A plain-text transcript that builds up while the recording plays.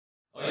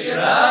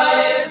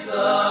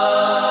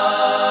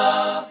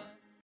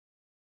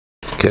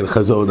כן,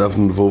 חזור דף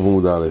נבוא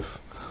ועמוד א',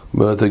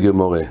 אומרת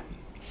הגמורה,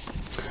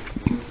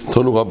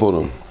 תנו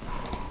רבונון,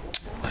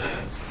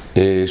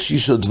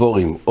 שישה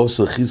דבורים,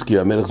 עשר חזקי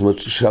המלך, זאת אומרת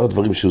שאר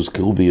הדברים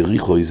שהוזכרו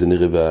ביריחו, זה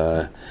נראה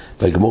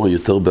בגמורה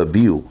יותר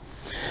בביור.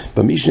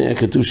 במשנה היה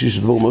כתוב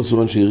שישה דבורים,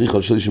 עשר שיריחו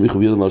על שליש מיכו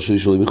ביודום, על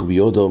שליש שלו מיכו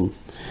ביודום,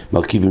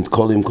 מרכיבים את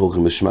קולים,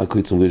 כורכים משמע,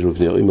 קויצם ויש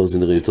מפני האומר, זה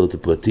נראה יותר את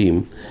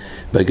הפרטים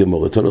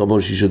בגמורה. תנו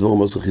רבונון, שישה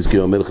דבורים, עשר חזקי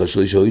המלך, על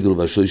שליש ההוידול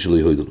ועל שליש שלו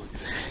יהוידול.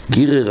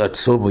 גירר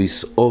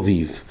הצובויס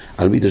אוביב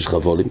על מידש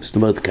חבולים, זאת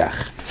אומרת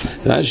כך,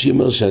 רש"י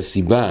אומר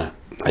שהסיבה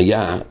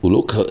היה, הוא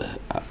לא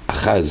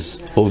אחז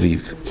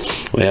אוביב,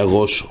 הוא היה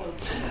ראשו,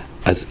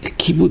 אז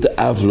כיבוד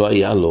אב לא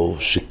היה לו,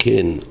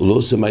 שכן, הוא לא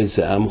עושה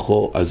מעשה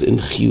עמכו, אז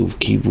אין חיוב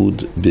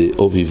כיבוד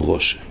באוביב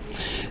ראש.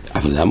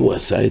 אבל למה הוא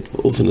עשה את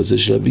באופן הזה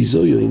של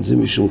הביזויו, אם זה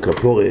משום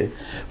כפורה,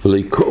 ולא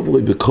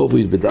יקוברוי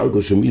בקוברוי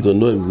בדרגו שמידו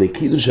נועם, בני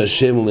קידוש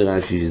השם אומר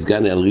רש"י,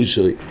 שסגני על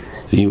רישוי,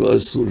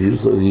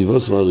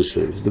 ויבוסו על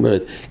רישוי. זאת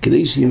אומרת,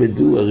 כדי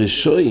שימדו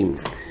הרשויים,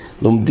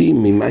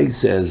 לומדים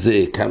ממעשה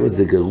הזה, כמה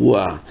זה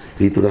גרוע,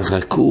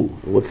 והתרחקו, הוא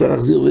רוצה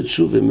להחזיר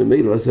ותשוב,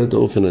 וממילא עשה את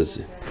האופן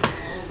הזה.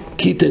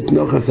 כית את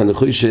נוחס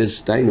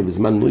הנחוישס, דיינו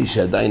בזמן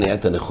מוישה עדיין היה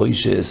את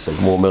הנחוישס,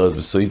 הגמור אומרת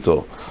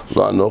בסויטו,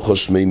 לא הנוחו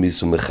שמי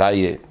מיס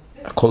ומחיה,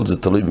 הכל זה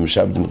תלוי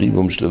במשעבדים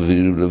ריבום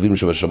שלבים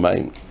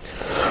שבשמיים.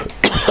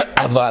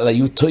 אבל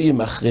היו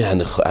טועים אחרי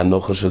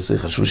הנוחש הזה,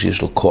 חשבו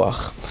שיש לו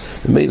כוח,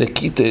 ומילא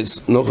כיתס,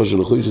 נוחש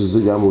הנחוישס זה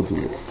גם אותו.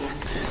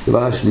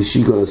 דבר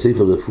השלישי, גם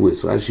הספר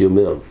רפואס, רש"י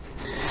אומר,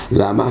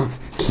 למה?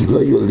 כי לא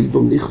היו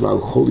ליבום נכלה על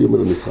כל יום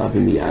אל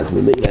המשרפים מיד,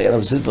 ממילא היה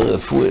להם ספר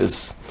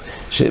רפואס,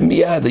 שהם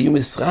מיד היו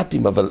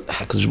משרפים, אבל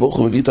הקדוש ברוך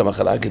הוא מביא את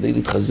המחלה כדי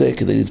להתחזק,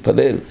 כדי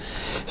להתפלל,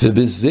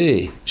 ובזה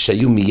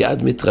שהיו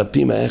מיד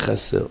מתרפים היה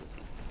חסר.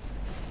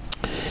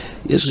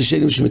 יש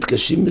רישיינים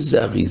שמתקשים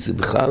בזה, הרי זה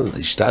בכלל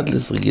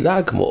השתדלס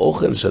רגילה, כמו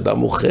אוכל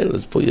שאדם אוכל,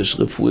 אז פה יש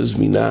רפואה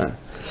זמינה.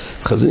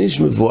 חזון איש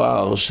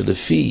מבואר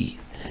שלפי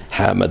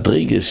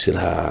המדרגה של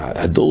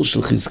הדור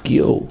של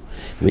חזקיהו,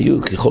 הם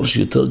היו ככל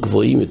שיותר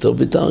גבוהים, יותר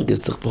בדרגה,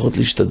 אז צריך פחות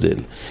להשתדל.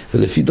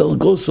 ולפי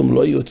דרגוסם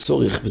לא היו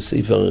צורך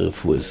בספר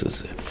הרפואס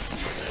הזה.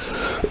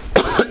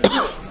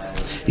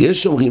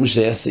 יש אומרים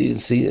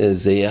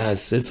שזה היה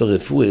הספר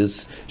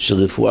רפואס של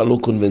רפואה לא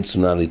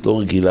קונבנציונלית, לא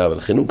רגילה,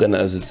 ולכן הוא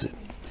גנז את זה.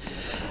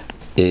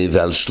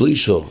 ועל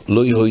שלישו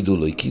לא יהוידו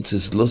לו,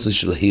 קיצס לא זה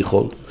של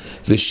היכול,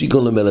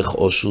 ושיגון למלך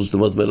אושר, זאת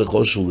אומרת מלך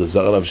אושר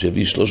גזר עליו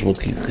שהביא 300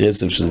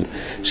 כסף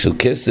של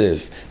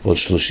כסף, ועוד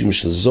 30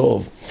 של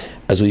זוב,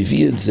 אז הוא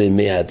הביא את זה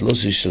מעד לא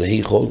זה של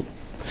היכול,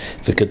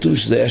 וכתוב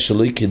שזה היה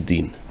שלוי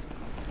כדין,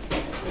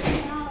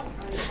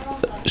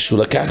 שהוא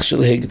לקח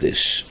של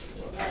הקדש,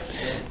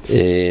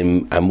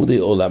 עמודי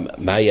עולם,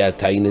 מה היה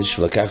הטיינה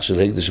שהוא לקח של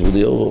הקדש,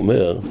 עמודי עולם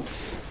אומר,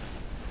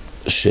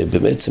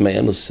 שבאמת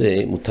היה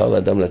נושא, מותר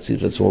לאדם להציל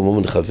את עצמו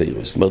מומן חברו.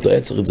 זאת אומרת, הוא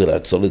היה צריך את זה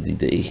לעצור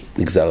לדידי,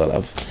 נגזר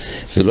עליו,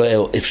 ולא היה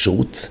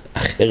אפשרות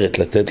אחרת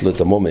לתת לו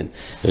את המומן,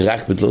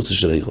 רק בדלוסה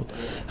של הירו.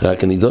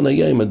 רק הנידון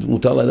היה אם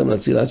מותר לאדם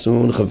להציל את עצמו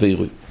מומן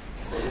חברו.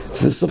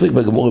 זה סופק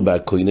בגמורה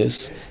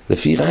בהקוינס,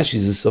 לפי רש"י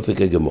זה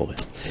סופק הגמורה.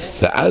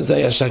 ואז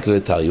היה שקל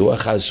ותריו,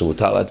 אחד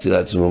שמותר להציל את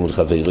עצמו מומן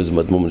חברו, זה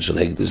מומן של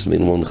הקדש, זה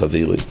מומן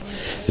חברו.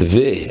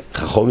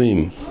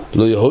 וחכמים,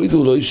 לא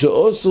יהוידו, לא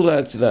ישאוסו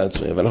להציל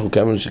עצמם, ואנחנו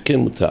כאמרים שכן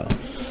מותר.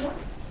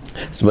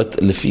 זאת אומרת,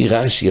 לפי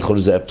רש"י יכול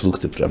זה היה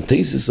פלוגתא פרם.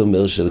 תייסס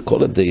אומר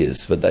שלכל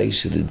הדייס, ודאי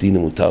שלדין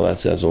מותר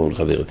להציל עצמם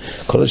ולחבר.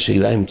 כל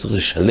השאלה אם צריך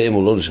לשלם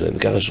או לא לשלם,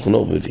 וככה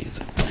שכונו מביא את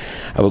זה.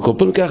 אבל כל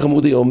פעם ככה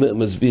עמודי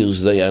מסביר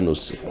שזה היה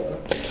הנושא.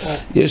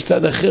 יש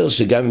צד אחר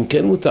שגם אם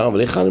כן מותר,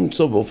 אבל איך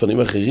למצוא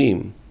באופנים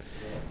אחרים,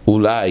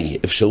 אולי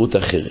אפשרות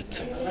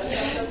אחרת.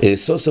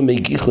 סוסה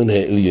מגיחון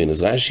העליון,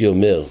 אז רש"י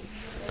אומר,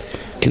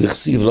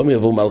 כדכסיב לא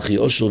יבוא מלכי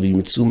אושר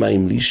וימצאו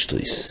מים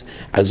לישטויס,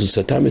 אז הוא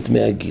סתם את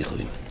 100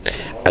 גיחויים.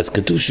 אז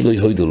כתוב שלא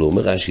יהוידו לו,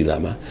 אומר רש"י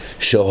למה?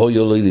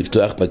 שהויו לא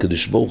לפתוח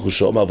מהקדוש ברוך הוא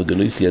שאומר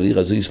וגנויס יאליר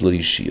הזויס לא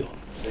אישיו.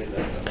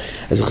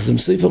 אז החסם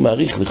ספר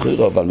מעריך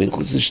לכוירו, אבל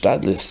מלכוס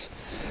השתדלס,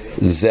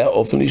 זה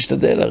האופן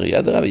להשתדל, הרי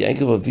יד הרב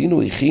יעקב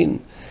אבינו הכין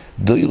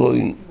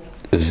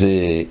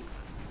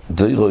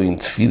דוירוין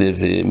תפילה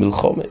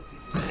ומלחומה.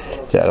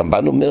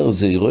 והרמב"ן אומר,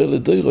 זה ירוי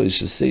לדוירוי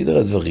שסדר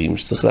הדברים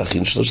שצריך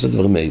להכין שלושת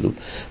הדברים האלו.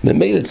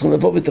 ממילא צריכים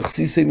לבוא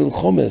בתכסיסי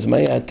מלחומה, אז מה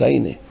היה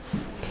הטיינה?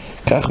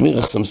 כך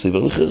מירחסם סבר,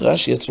 לכן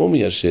רש"י עצמו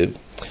מיישב,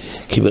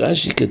 כי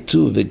ברש"י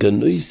כתוב,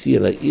 וגנויסי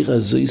אל העיר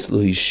הזויס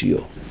לא אישיו.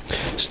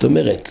 זאת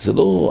אומרת, זה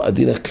לא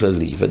הדין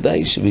הכללי,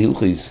 ודאי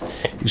שבהלכויס,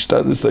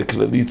 השתדלס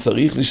הכללי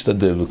צריך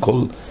להשתדל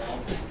בכל,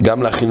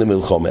 גם להכין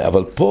למלחומה,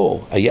 אבל פה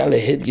היה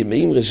להד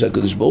ימיים רשע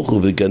הקדוש ברוך הוא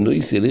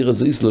וגנויסי אל העיר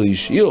הזויס לא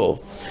אישיו,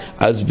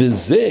 אז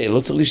בזה לא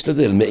צריך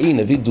להשתדל. מעין,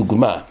 נביא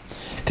דוגמה,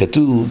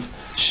 כתוב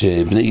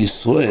שבני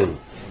ישראל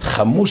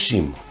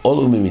חמושים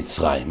עולו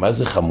ממצרים. מה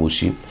זה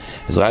חמושים?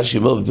 אז רש"י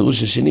אומר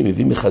בפירוש השני,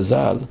 מביא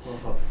מחז"ל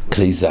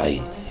כלי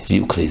זין,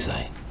 הביאו כלי זין.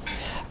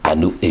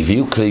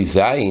 הביאו כלי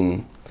זין,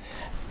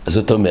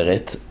 זאת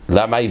אומרת,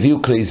 למה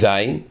הביאו כלי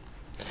זין?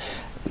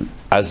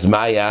 אז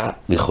מה היה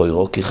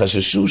לכוירו? כי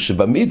חששו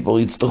שבמדבר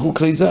יצטרכו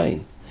כלי זין.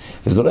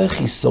 וזה לא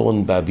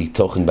חיסון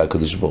בביטוחן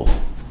בקדוש ברוך הוא.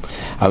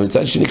 אבל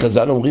מצד שני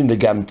חז"ל אומרים,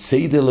 וגם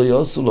ציידה לא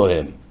יעשו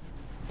להם.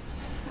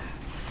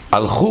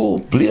 הלכו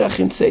בלי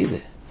להכין ציידה.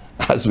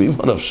 אז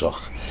ממה נפשוך?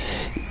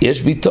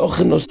 יש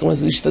ביטוחן, לא זאת אומרת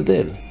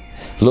להשתדל.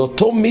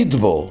 לאותו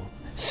מדבור,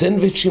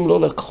 סנדוויצ'ים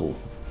לא לקחו,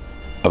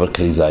 אבל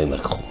כלי זין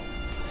לקחו.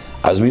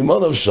 אז ממה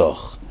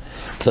נפשוך?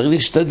 צריך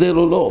להשתדל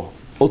או לא?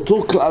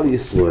 אותו כלל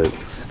ישראל,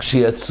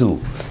 כשיצאו.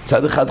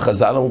 צד אחד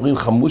חז"ל אומרים,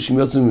 חמושים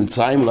יוצאים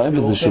ממצרים, לא היה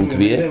בזה שום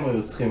תביעה. הם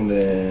היו צריכים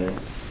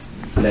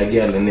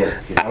להגיע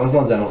לנס, כי כמה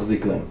זמן זה היה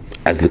מחזיק להם?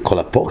 אז לכל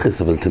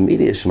הפוחס, אבל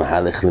תמיד יש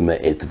מהלך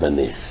למעט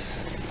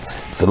בנס.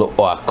 זה לא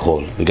או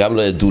הכל, וגם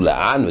לא ידעו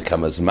לאן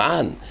וכמה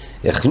זמן,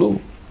 יכלו.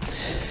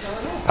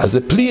 אז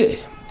זה פליה.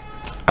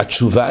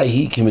 התשובה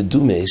היא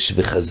כמדומה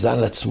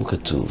שבחז"ל עצמו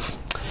כתוב,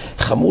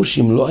 חמוש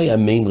אם לא היה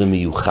מימרה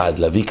מיוחד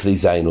להביא כלי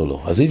זין או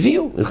לא, אז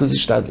הביאו, נכנס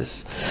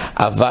להשתדלס.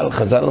 אבל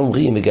חז"ל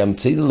אומרים, וגם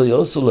ציידה לא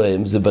יעשו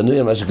להם, זה בנוי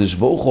על מה שקדוש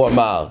ברוך הוא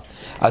אמר,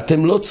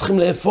 אתם לא צריכים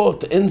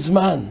לאפות, אין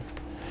זמן,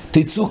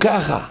 תצאו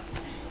ככה.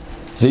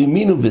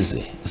 והאמינו בזה.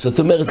 זאת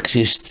אומרת,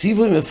 כשיש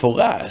ציווי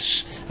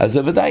מפורש, אז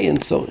זה ודאי אין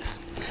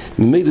צורך.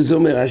 ממילא זה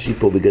אומר רש"י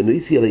פה,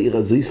 בגנויסי על העיר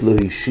הזויס לא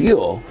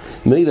השאירו,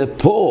 ממילא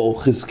פה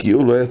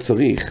חזקיהו לא היה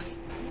צריך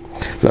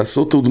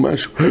לעשות עוד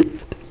משהו,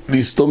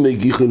 להסתום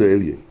מהגיחו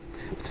לעליין.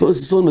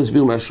 תפרס ישראל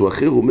מסביר משהו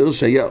אחר, הוא אומר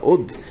שהיה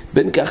עוד,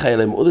 בין ככה היה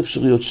להם עוד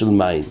אפשרויות של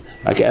מים,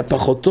 רק היה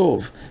פחות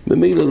טוב,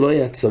 ממילא לא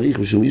היה צריך,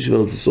 ושום איש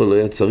בארץ ישראל לא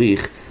היה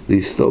צריך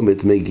להסתום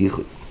את מי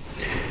גיחו.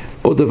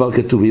 עוד דבר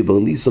כתוב, יבר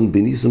ניסון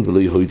בניסון ולא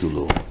יהוידו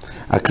לו.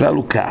 הכלל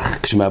הוא כך,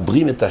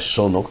 כשמעברים את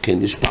השונו, כן,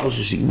 יש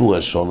פרשה שעיבור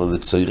השונו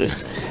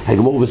לצורך,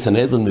 הגמור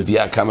בסנהדרין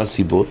מביאה כמה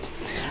סיבות,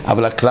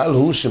 אבל הכלל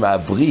הוא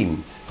שמעברים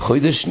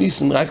חודש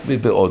ניסן רק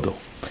בעודו,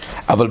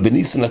 אבל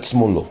בניסן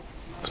עצמו לא.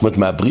 זאת אומרת,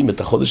 מעברים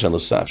את החודש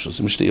הנוסף,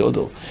 שעושים שתי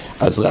הודו,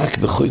 אז רק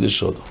בחודש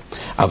הודו.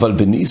 אבל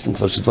בניסן,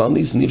 כבר שדבר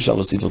ניסן, אי אפשר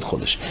להוסיף עוד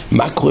חודש.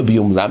 מה קורה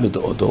ביום למד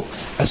הודו?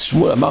 אז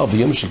שמואל אמר,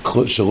 ביום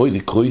שרוי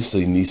לקרוי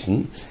סוי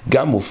ניסן,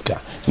 גם מופקע.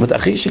 זאת אומרת,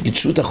 אחרי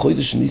שקידשו את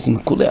החודש ניסן,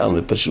 כולי עלמא,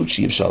 פשוט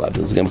שאי אפשר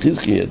להעביר, זה גם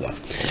חזקי ידע.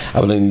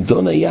 אבל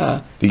הנידון היה,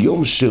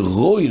 ביום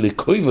שרוי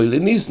לקרוי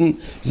לניסן,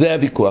 זה היה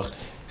ויכוח.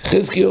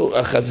 חזקי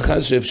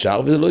החזקה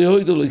שאפשר, וזה לא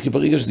יהוידו לו, כי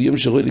ברגע שזה יום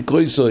שרוי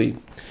לקרוי סוי,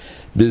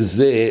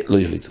 בזה לא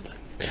יהוידו לו.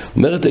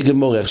 אומרת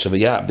הגמורה עכשיו,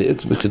 היה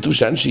בעצם כתוב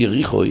שאנשי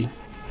יריחוי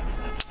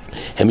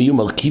הם יהיו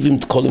מרכיבים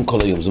את כל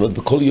היום, זאת אומרת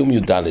בכל יום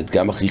י"ד,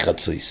 גם אחרי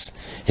חצויס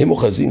הם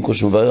אוחזים, כמו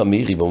שמבאר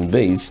המאירי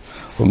במונבייס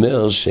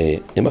אומר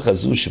שהם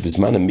אחזו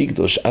שבזמן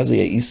המקדוש אז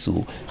היה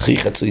איסור אחרי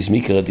חצויס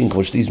מעיקר הדין,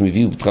 כמו שתיז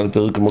מביאו בתחילת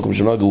הפרק כמו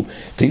שנוגעו,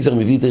 תיזר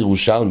מביא את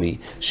הירושלמי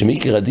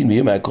שמעיקר הדין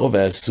ביום הקרוב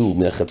היה אסור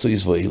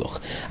מהחצויס ואילוך,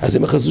 אז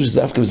הם אחזו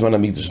שזה דווקא בזמן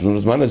המקדוש,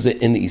 בזמן הזה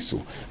אין איסור,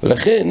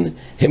 ולכן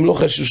הם לא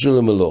חששו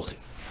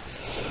למלוכים.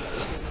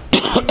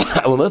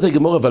 אבל אומרת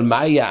הגמור, אבל מה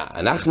היה?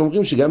 אנחנו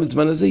אומרים שגם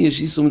בזמן הזה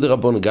יש איסור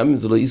מדרבנו, גם אם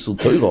זה לא איסור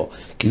תוירו,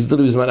 כי זה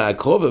תלוי בזמן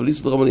הקרוב, אבל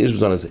איסור דרבנו יש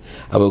בזמן הזה.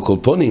 אבל כל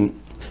פונים,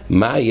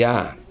 מה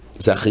היה?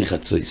 זה אחרי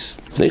חצויס.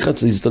 לפני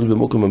חצויס זה תלוי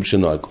במוקם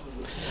המשנועגו.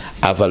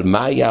 אבל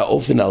מה היה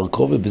האופן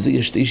הקרוב, ובזה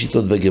יש שתי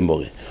שיטות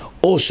בגמורה.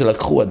 או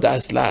שלקחו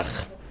הדס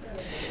לך,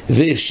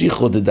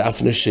 והשיחו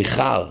דדפנה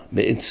שחר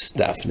מעץ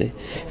דפנה,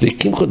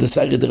 וקימחו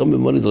דסיירי דרם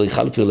במוני דלי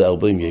חלפיר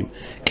ל40 יום,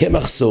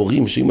 כמח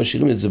סעורים שהיו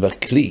משאירים את זה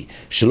בכלי,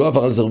 שלא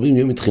עבר על זה 40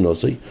 יום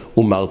מתחינוסוי,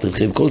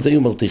 ומרתיחים, וכל זה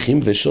היו מרתיחים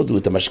ושודו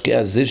את המשקע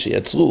הזה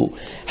שיצרו,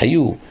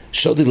 היו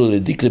שודלו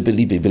לדיקלה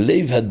בליבי,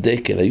 בלב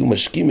הדקל, היו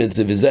משקים את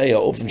זה, וזה היה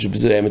האופן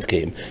שבזה היה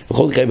מתקיים.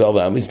 וכל קיים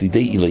בארבע אמס, לידי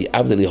אילוי,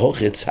 עבדה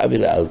להוחץ, צבי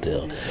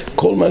לאלתר.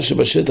 כל מה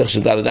שבשטח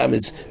של דלת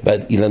אמס,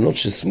 באילנות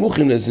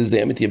שסמוכים לזה, זה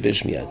היה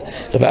מתייבש מיד.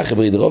 רבי אחי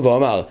ברידרוב, הוא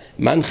אמר,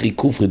 מנחי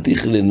כופרי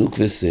דיך לנוק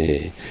וזה.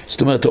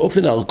 זאת אומרת,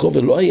 האופן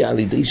הרכובה לא היה על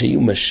ידי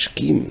שהיו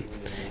משקים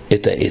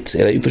את העץ,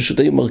 אלא פשוט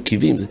היו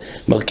מרכיבים.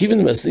 מרכיבים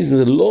למעשה,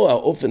 זה לא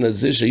האופן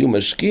הזה שהיו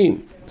משקים,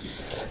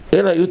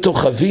 אלא היו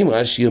תוכבים,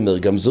 רש"י אומר,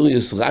 גם זו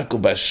יסרקו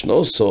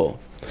בשנוסו,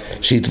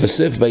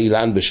 שהתווסף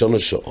באילן בשון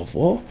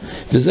השעוברו,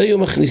 וזה היו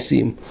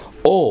מכניסים,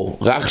 או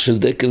רך של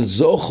דקל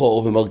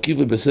זוכו,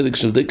 ומרכיבו בסדק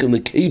של דקל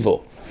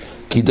נקייבו,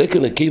 כי דקל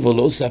נקייבו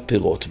לא עושה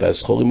פירות,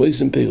 והסחורים לא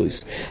עושים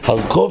פירוס.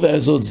 הרכובה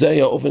הזאת, זה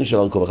היה האופן של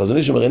הרכובה.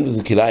 חזוני שאומר, אין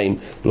בזה כליים,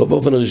 לא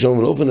באופן הראשון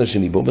ולא באופן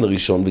השני, באופן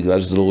הראשון,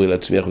 בגלל שזה לא רואה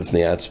להצמיח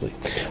בפני העצמי.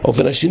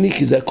 האופן השני,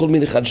 כי זה הכל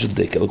מין אחד של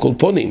דקל, הכל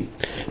פונים.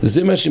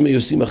 זה מה שהם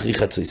עושים אחרי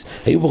חצויס.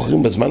 היו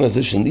בוחרים בזמן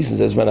הזה של ניסן,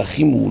 זה הזמן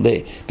הכי מעולה,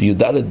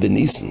 בי"ד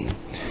בניסן,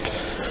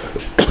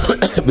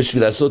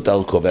 בשביל לעשות את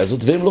הרכובה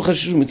הזאת, והם לא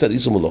חששו מצד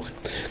איסור מלוכים.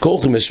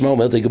 כורכים משמע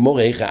אומרת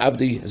הגמורה, איך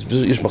העבדי,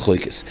 יש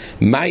מחלוקס.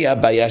 מה היה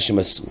הבעיה שהם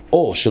עשו?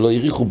 או שלא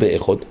יריחו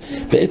באחד,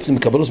 בעצם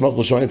קבלוס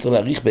מלכות שמיים צריך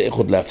להעריך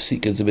באחד,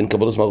 להפסיק את זה בין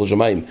קבלוס מלכות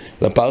שמיים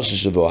לפרשה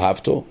שבו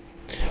אהבתו,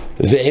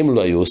 והם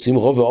לא היו עושים,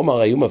 רוב ועומר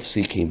היו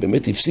מפסיקים,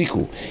 באמת הפסיקו,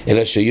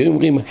 אלא שהיו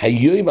אומרים,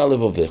 היום על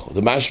לבבך,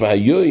 זה משמע,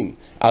 היום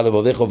על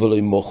לבבך ולא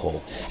ימוכו,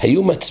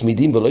 היו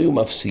מצמידים ולא היו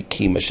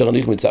מפסיקים, אשר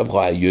אני מצווך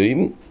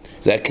היום,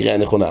 זה הקריאה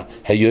הנכונה,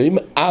 היום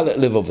על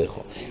לבבך,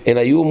 אלא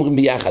היו אומרים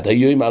ביחד,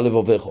 היום על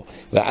לבבך,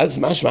 ואז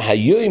משמע,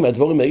 היום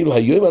הדברים האלו,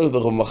 היום על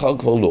לבבך, ומחר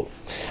כבר לא.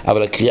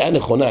 אבל הקריאה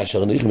הנכונה,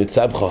 אשר אני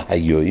מצווך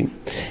היום,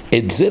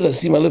 את זה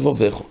לשים על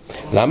לבבך.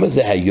 למה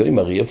זה היום?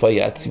 הרי איפה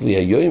היה הציווי?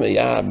 היום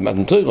היה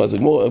במתנתוירו, אז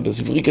כמו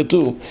בספרי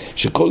כתוב,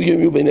 שכל יום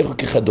יהיו בעיניך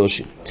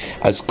כחדושים.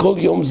 אז כל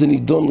יום זה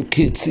נידון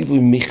כציווי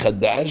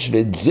מחדש,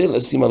 ואת זה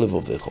לשים על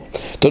לבבך.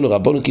 תנו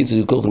רבנו קיצר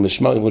יוקור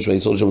משמע, כמו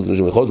שהיסוד שם כמו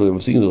שמחות, ולא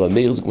מפסיקים לדבר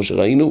מאיר, זה כמו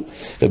שראינו,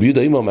 רבי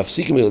יהודה אמר,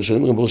 מפסיקים לדבר,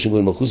 שאומרים אומרים בור שם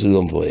גבוהים מלכוסי,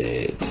 לא מבועד.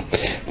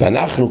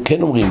 ואנחנו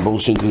כן אומרים בור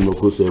שם גבוהים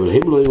מלכוסי, אבל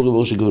הם לא אומרים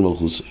בור שם גבוהים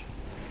מלכוסי.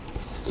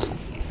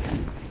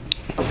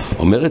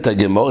 אומרת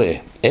הגמורה,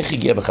 איך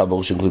הגיע בכלל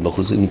בור שם גבוהים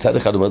מלכוסי? מצד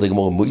אחד אומרת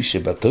הגמורה, מוישה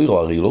בתוירו,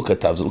 הרי לא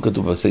כתב, זה לא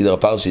כתוב בסדר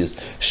הפרשיס,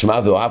 שמע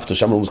ואוהבת,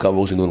 שם לא מוזכר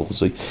בור שם גבוהים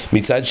מלכוסי.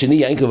 מצד שני,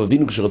 יעקב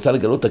אבינו, כשרצה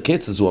לגלות את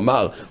הקץ, אז הוא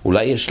אמר,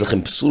 אולי יש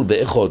לכם פסול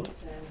באחד.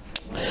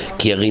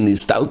 כי הרי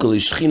נסתלקו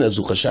לשכינה, אז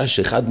הוא חשש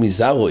שאחד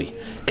מזרוי,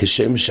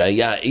 כשם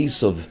שהיה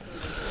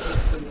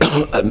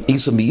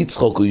איסו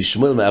מיצחוק או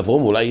ישמעאל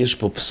מאברהם, אולי יש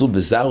פה פסול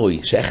בזרוי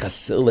שהיה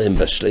חסר להם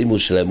בשלימות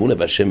של האמונה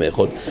בהשם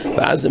האחד,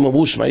 ואז הם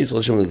אמרו שמע ישראל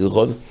השם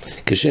האחד,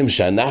 כשם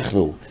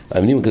שאנחנו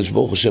מאמינים בקדוש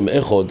ברוך הוא השם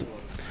האחד,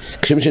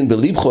 כשם שאין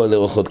בליבך אל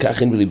האחד,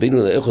 כך אין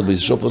בליבנו אל האחד.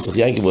 בישוע פוסח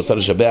יעקב רצה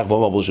לשבח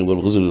ואמר בור שם גבוהים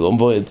מלכוסי לא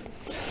מבועד,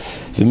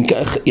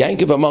 ומכך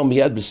יעקב אמר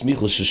מיד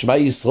בסמיכוס ששמע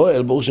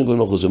ישראל בור שם גבוהים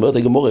מלכוסי. אומרת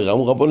הגמורה,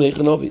 אמרו רבנו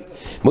היכן עובד?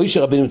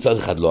 מוישה רבנו מצד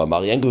אחד לא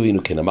אמר, יעקב אבינו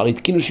כן אמר,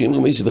 התקינו שיאמרו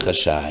מוישה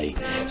בחשאי.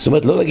 זאת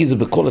אומרת לא להגיד זה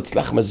בכל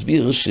הצלח,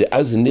 מסביר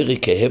שאז זה נראה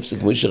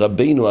כהפסק. מוישה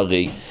רבנו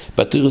הרי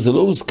בתורה זה לא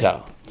הוזכר,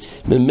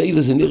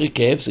 ממילא זה נראה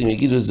כהפסק אם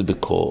יגידו את זה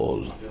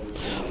בקול.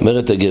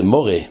 אומרת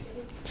הגמורה,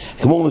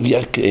 כמו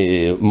מביאה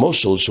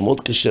מושל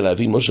שמאוד קשה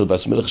להבין, מושל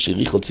בעס מלך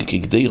שיריך הוציא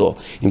כגדירו,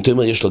 אם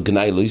תאמר יש לו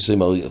גנאי לא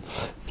יסיימר,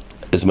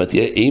 אז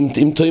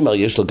אם תאמר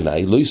יש לו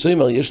גנאי לא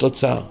יסיימר, יש לו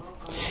צער.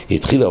 היא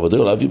התחילה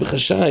עבודו להביא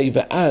בחשאי,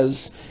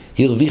 ואז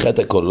היא הרוויחה את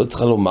הכל, לא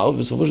צריכה לומר,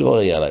 ובסופו של דבר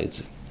היה לה את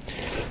זה.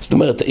 זאת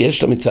אומרת,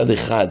 יש לה מצד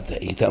אחד,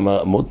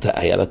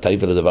 היה לה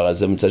טייבה לדבר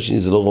הזה, מצד שני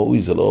זה לא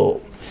ראוי, זה לא...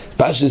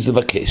 פשטן זה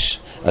לבקש,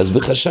 אז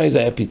בחשאי זה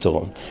היה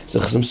פתרון. אז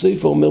חסם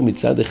סופר אומר,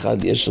 מצד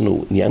אחד יש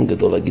לנו עניין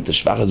גדול להגיד את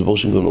השבח הזה בור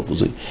שם גבוהים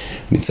מלכוסי,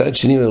 מצד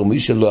שני אומר מי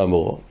שלא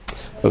אמרו,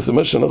 אז זה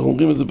מה שאנחנו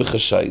אומרים את זה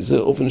בחשאי, זה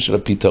אופן של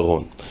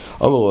הפתרון.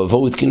 אמרו,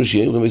 עברו התקינו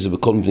שיאמרו את זה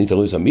בכל מפני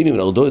תרוס המינים,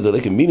 נרדו את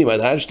דלק מינים, עד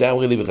השתי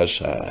אמרי לי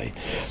בחשאי.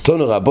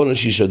 תונו רבנו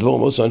שיש הדבור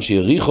מוסו אנשי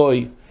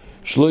יריחוי,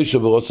 שלושה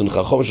ברוצן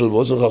חכום, שלושה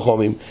ברוצן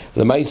חכומים,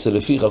 למעשה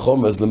לפי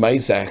חכום, אז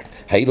למעשה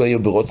האילו היו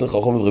ברוצן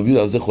חכומים, רבי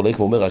יהודה על זה חולק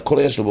ואומר, הכל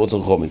היה שלו ברוצן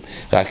חכומים,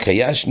 רק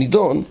היה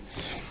שנידון,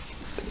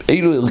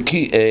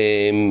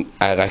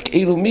 רק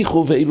אילו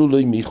מיכו ואילו לא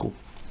מיכו.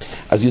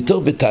 אז יותר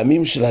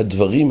בטעמים של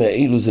הדברים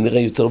האלו זה נראה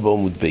יותר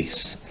בעמוד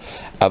בייס.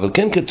 אבל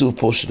כן כתוב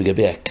פה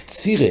שלגבי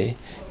הקצירה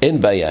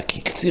אין בעיה,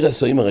 כי קציר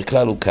הסוימר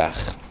הכלל הוא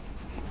כך.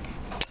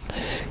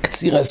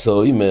 קציר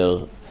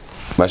הסוימר,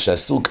 מה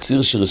שאסור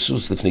קציר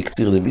שרסוס לפני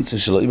קציר דמיצה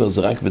שלו אימר,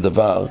 זה רק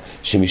בדבר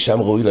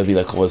שמשם ראוי להביא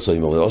לקרוב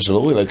הסוימר, ודבר שלא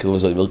ראוי לקרוב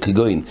הסוימר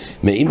כגוין,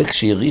 מעמק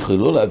שיריחו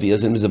לא להביא,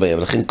 אז אין בזה בעיה,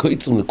 ולכן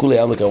קויצרים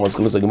לכולי ים לקרוב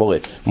הסוימר הגמורה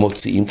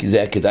מוציאים, כי זה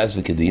היה כדס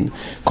וכדין.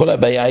 כל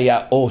הבעיה היה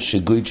או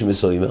שגוית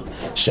שמסוימר,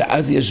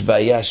 שאז יש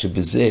בעיה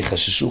שבזה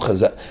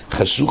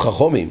חששו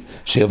חכומים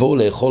שיבואו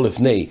לאכול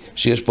לפני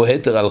שיש פה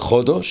היתר על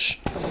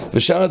חודש,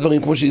 ושאר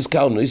הדברים כמו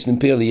שהזכרנו, יש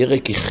נמפה על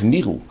ירק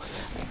החמירו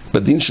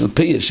בדין של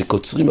פיה,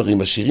 שקוצרים הרי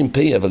משאירים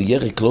פיה, אבל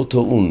ירק לא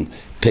טעון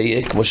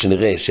פיה, כמו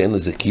שנראה שאין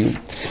לזה קיום,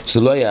 זה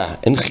לא היה,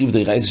 אין חיוב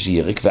די רייס של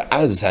ירק,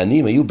 ואז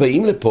העניים היו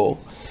באים לפה,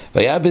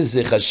 והיה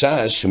בזה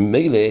חשש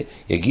שמילא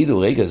יגידו,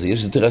 רגע, זה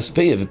יש יותר אז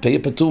פיה, ופיה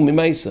פטור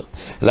ממייסר.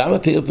 למה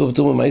פיה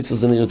פטור ממייסר?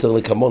 זה נראה יותר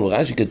לקמון,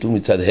 ראה שכתוב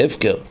מצד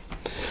הפקר.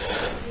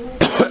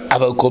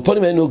 אבל כל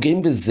פעמים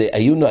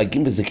היו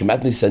נוהגים בזה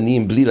כמעט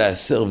ניסניים, בלי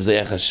לעשר, וזה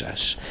היה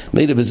חשש.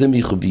 מילא בזה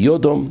מיכו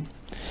ביודום,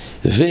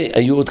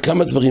 והיו עוד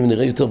כמה דברים,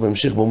 נראה יותר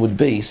בהמשך בעמוד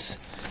בייס,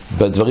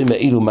 בדברים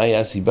האלו, מה היה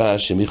הסיבה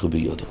שמיכו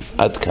ביודום.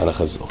 עד כאן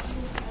החזור.